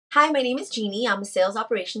Hi, my name is Jeannie. I'm a sales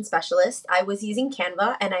operations specialist. I was using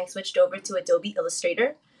Canva and I switched over to Adobe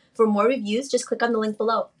Illustrator. For more reviews, just click on the link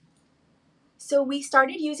below. So we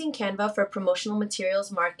started using Canva for promotional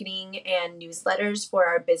materials, marketing, and newsletters for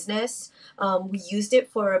our business. We used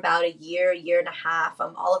it for about a year and a half.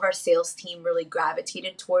 All of our sales team really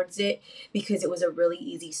gravitated towards it because it was a really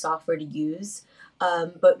easy software to use.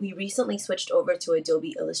 But we recently switched over to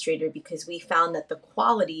Adobe Illustrator because we found that the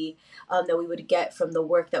quality that we would get from the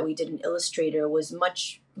work that we did in Illustrator was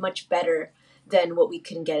much better than what we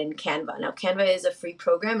can get in Canva. Now, Canva is a free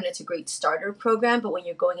program and it's a great starter program, but when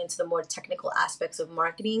you're going into the more technical aspects of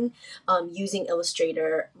marketing, using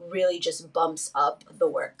Illustrator really just bumps up the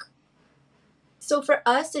work. So for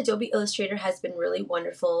us, Adobe Illustrator has been really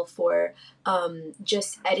wonderful for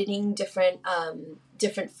just editing different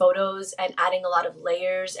photos and adding a lot of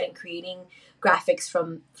layers and creating graphics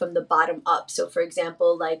from the bottom up. So for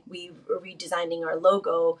example, like we were redesigning our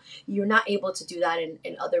logo, you're not able to do that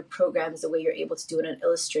in other programs the way you're able to do it in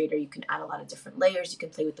Illustrator. You can add a lot of different layers, you can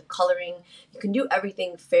play with the coloring, you can do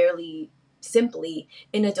everything fairly simply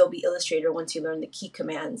in Adobe Illustrator once you learn the key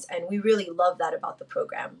commands, and we really love that about the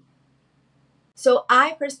program. So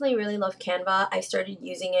I personally really love Canva. I started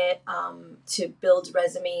using it to build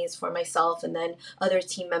resumes for myself and then other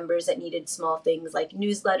team members that needed small things like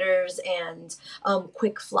newsletters and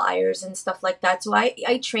quick flyers and stuff like that. So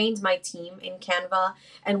I trained my team in Canva,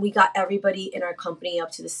 and we got everybody in our company up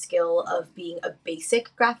to the skill of being a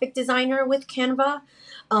basic graphic designer with Canva.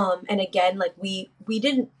 And again, like we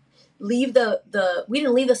didn't leave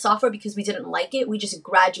the software because we didn't like it. We just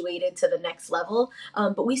graduated to the next level.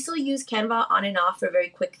 But we still use Canva on and off for very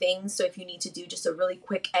quick things. So if you need to do just a really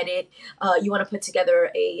quick edit, you want to put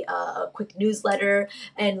together a quick newsletter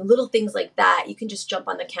and little things like that, you can just jump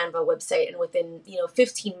on the Canva website and within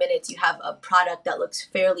 15 minutes you have a product that looks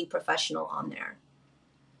fairly professional on there.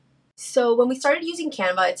 So when we started using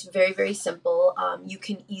Canva, it's very simple. You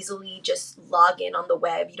can easily just log in on the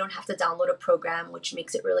web. You don't have to download a program, which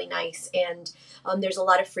makes it really nice. And there's a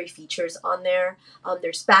lot of free features on there.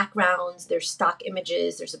 There's backgrounds, there's stock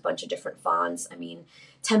images, there's a bunch of different fonts.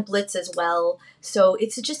 Templates as well. So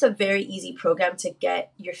it's just a very easy program to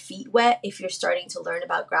get your feet wet if you're starting to learn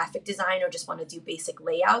about graphic design or just want to do basic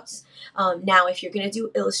layouts. Now, if you're going to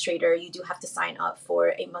do Illustrator, you do have to sign up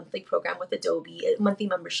for a monthly program with Adobe, a monthly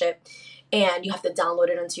membership, and you have to download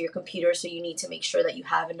it onto your computer. So you need to make sure that you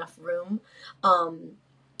have enough room.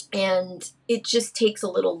 And it just takes a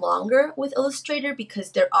little longer with Illustrator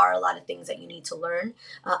because there are a lot of things that you need to learn.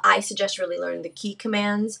 I suggest really learning the key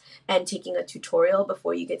commands and taking a tutorial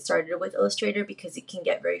before you get started with Illustrator because it can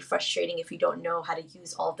get very frustrating if you don't know how to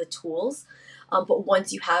use all the tools. But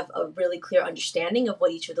once you have a really clear understanding of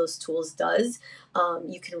what each of those tools does,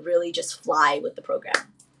 you can really just fly with the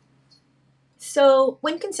program. So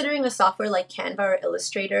when considering a software like Canva or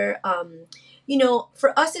Illustrator,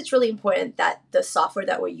 for us, it's really important that the software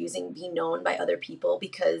that we're using be known by other people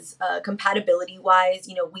because compatibility-wise,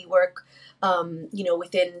 we work,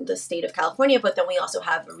 within the state of California, but then we also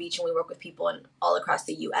have a reach and we work with people all across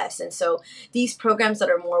the U.S. And so these programs that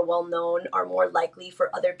are more well-known are more likely for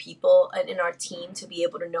other people in our team to be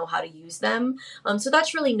able to know how to use them. So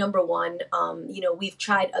that's really number one. We've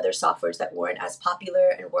tried other softwares that weren't as popular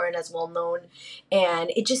and weren't as well-known,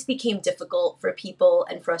 and it just became difficult for people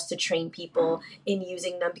and for us to train people in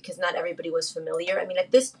using them because not everybody was familiar.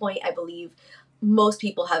 At this point, I believe most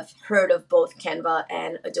people have heard of both Canva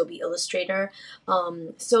and Adobe Illustrator.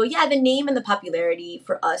 So yeah, the name and the popularity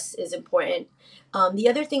for us is important. The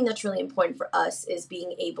other thing that's really important for us is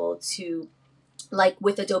being able to, like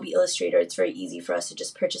with Adobe Illustrator, it's very easy for us to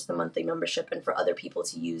just purchase the monthly membership and for other people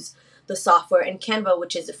to use the software. And Canva,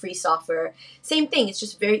 which is a free software, same thing. It's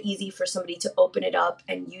just very easy for somebody to open it up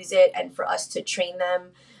and use it and for us to train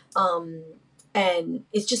them. And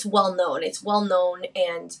it's just well known. It's well known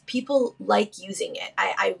and people like using it.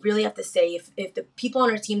 I really have to say, if the people on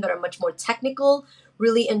our team that are much more technical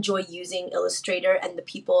really enjoy using Illustrator, and the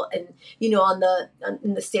people in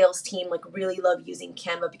the sales team really love using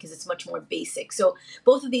Canva because it's much more basic. So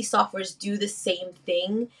both of these softwares do the same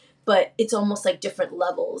thing, but it's almost like different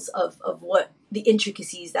levels of what the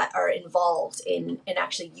intricacies that are involved in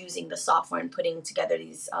actually using the software and putting together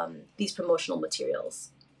these promotional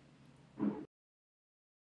materials.